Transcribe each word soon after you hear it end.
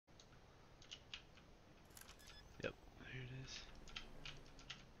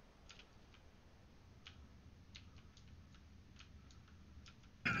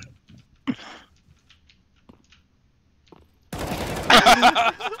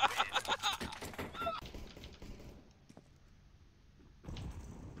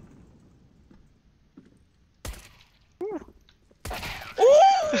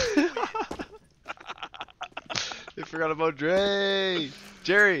They forgot about Dre.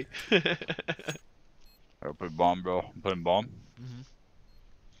 Jerry. I'll put bomb, bro. I'm putting bomb.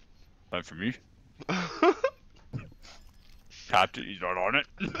 Time for me. Captain, he's not on it.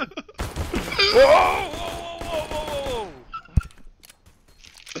 Whoa!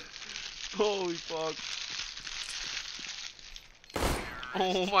 Holy fuck.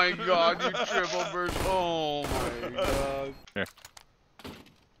 Oh my god, you triple burst. Oh my god. Here.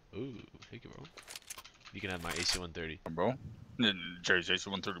 Ooh, thank you, bro. You can have my AC-130. Bro. Jerry's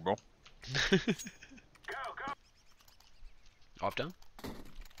AC-130, bro. Off down?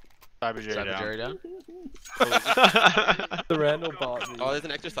 Cyberjerry down? The Randall bought me. Oh, there's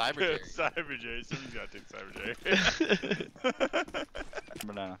an extra cyberjerry. Cyberjerry, somebody's gotta take Cyberjerry.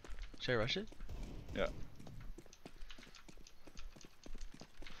 Banana. Should I rush it? Yeah.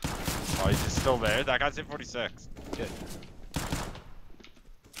 Oh, he's just still there? That guy's hit 46. Good.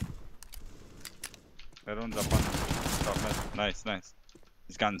 That one's up on top mid. Nice, nice.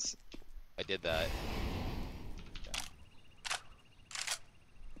 These guns. I did that.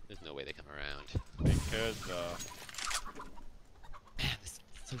 There's no way they come around. They could, Man, this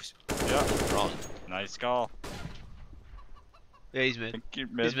is so yeah. wrong. Nice call. Yeah, he's mid.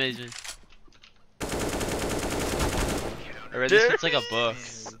 Keep mid. He's mid, he's mid. I read this, it's like a book.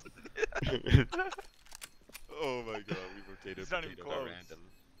 Oh my god, we rotated It's not even potato close. at random.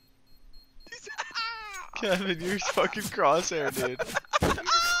 Kevin, you're fucking crosshair, dude.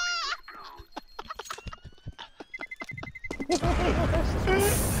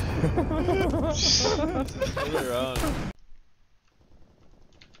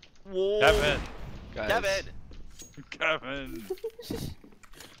 Whoa. Kevin. Guys. Kevin! Kevin.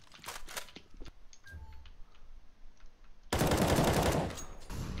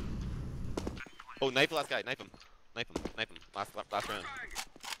 Oh, knife the last guy, knife him. Knife him, knife him. Last round.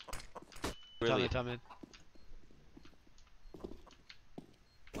 Really? Top mid.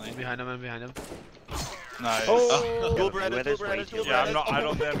 I'm behind him, I'm behind him. Nice. Oh, Dual Beretta, dual Beretta, dual Yeah, Beretta. I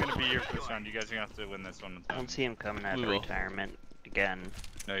don't think I'm gonna be here for this round. You guys are gonna have to win this one. I don't see him coming out We of will. retirement again.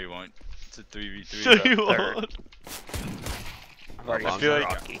 No, you won't. It's a 3v3. So you third. won't. I've already I seen feel like-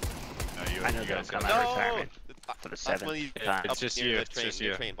 Rocky. No, you, I know you they'll guys come gotta- out of No! retirement It's- for the that's when seventh you- time. up It's just near you, the it's train, just near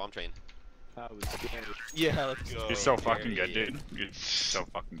you. train, bomb train. Yeah, let's go. You're so fucking good, dude. You're so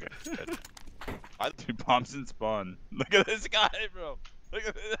fucking good. Two bombs in spawn. Look at this guy, bro. Look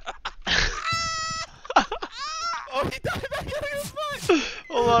at this. Oh, he died back in his butt!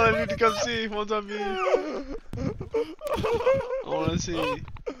 Hold on, I need to come see. One's on me. I wanna see.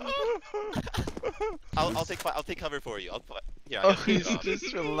 I'll take cover for you. Here, Oh, he's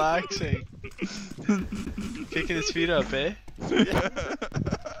just relaxing. Kicking his feet up, eh?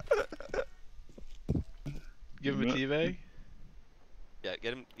 Give him a teabag. Yeah,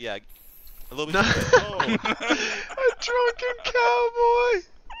 get him. Yeah, a little bit. No. Oh. A drunken cowboy.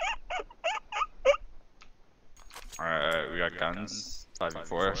 Alright, we got guns.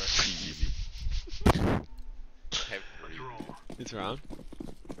 5v4. Easy. Okay. It's around.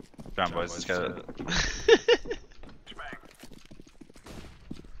 Down, boys. Let's get it.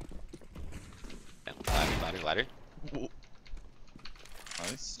 Ladder.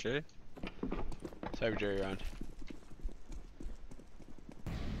 Nice, Jay. Cyberjerry round.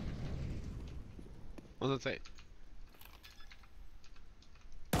 What's that say?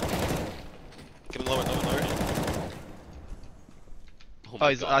 Give him lower. Oh,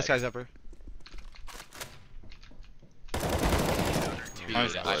 he's the last guy's upper.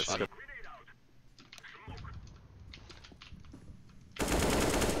 Nice, Nice boys. shot.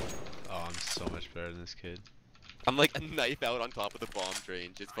 Oh, I'm so much better than this kid. I'm like a knife out on top of the bomb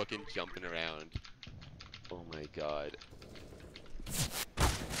train, just fucking jumping around. Oh my god.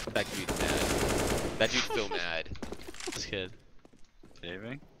 That dude's mad. That dude's so mad. This kid.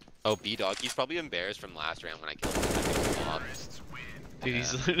 Saving. Oh, B-Dog, he's probably embarrassed from last round when I killed him. I picked him off. Dude,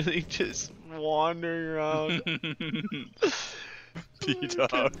 he's literally just wandering around.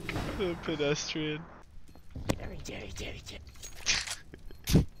 P-Dog. The pedestrian.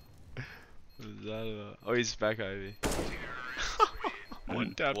 What is that about? Oh, he's back Ivy.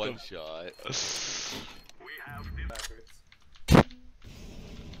 One tap One him. shot.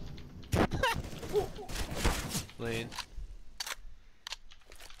 Lane.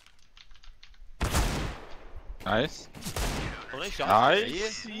 Nice. Oh, nice shot.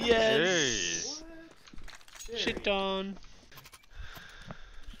 Nice. Yes. Shit on.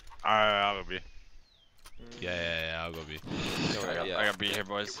 Alright, I'll be. Yeah, I'll go B. I got B here,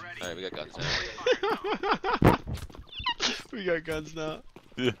 boys. Alright, we got guns now. We got guns now.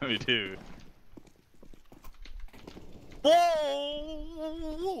 Yeah, we do.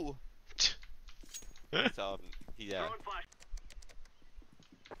 Whoa! So, yeah.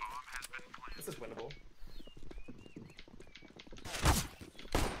 This is winnable.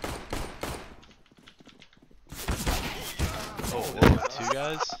 Oh, whoa, 2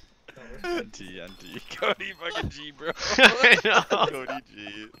 guys? NT. Cody fucking G, bro. I know. Cody G.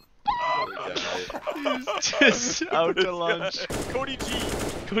 He's just out to lunch. Cody G.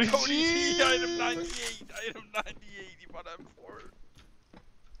 Cody Cody G. G. Item 98. Item 98. He bought M4.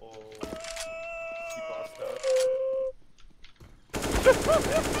 Oh, he bossed up.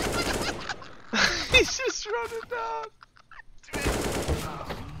 He's just running down.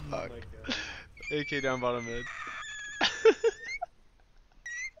 Oh my god. AK down bottom mid.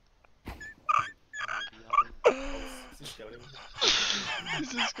 Is he shouting?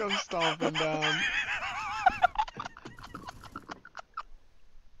 He's just come stomping down.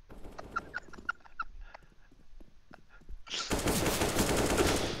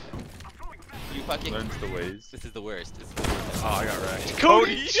 You fucking. Learns the ways. This is the worst. This is the worst. Oh, I got wrecked.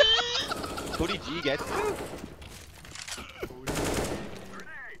 Cody! Cody G gets you?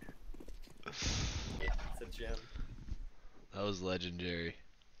 It's a gem. That was legendary.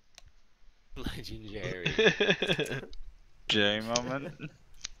 Legendary. J moment.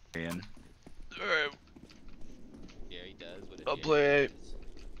 Ian. Alright, Jerry does what a I'll Jerry play. does.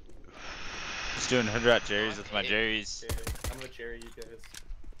 Just doing hood rat Jerry's with my Jerry's. Jerry. I'm with Jerry, you guys.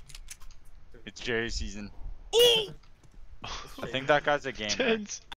 It's Jerry season. It's I think that guy's a gamer. Tense.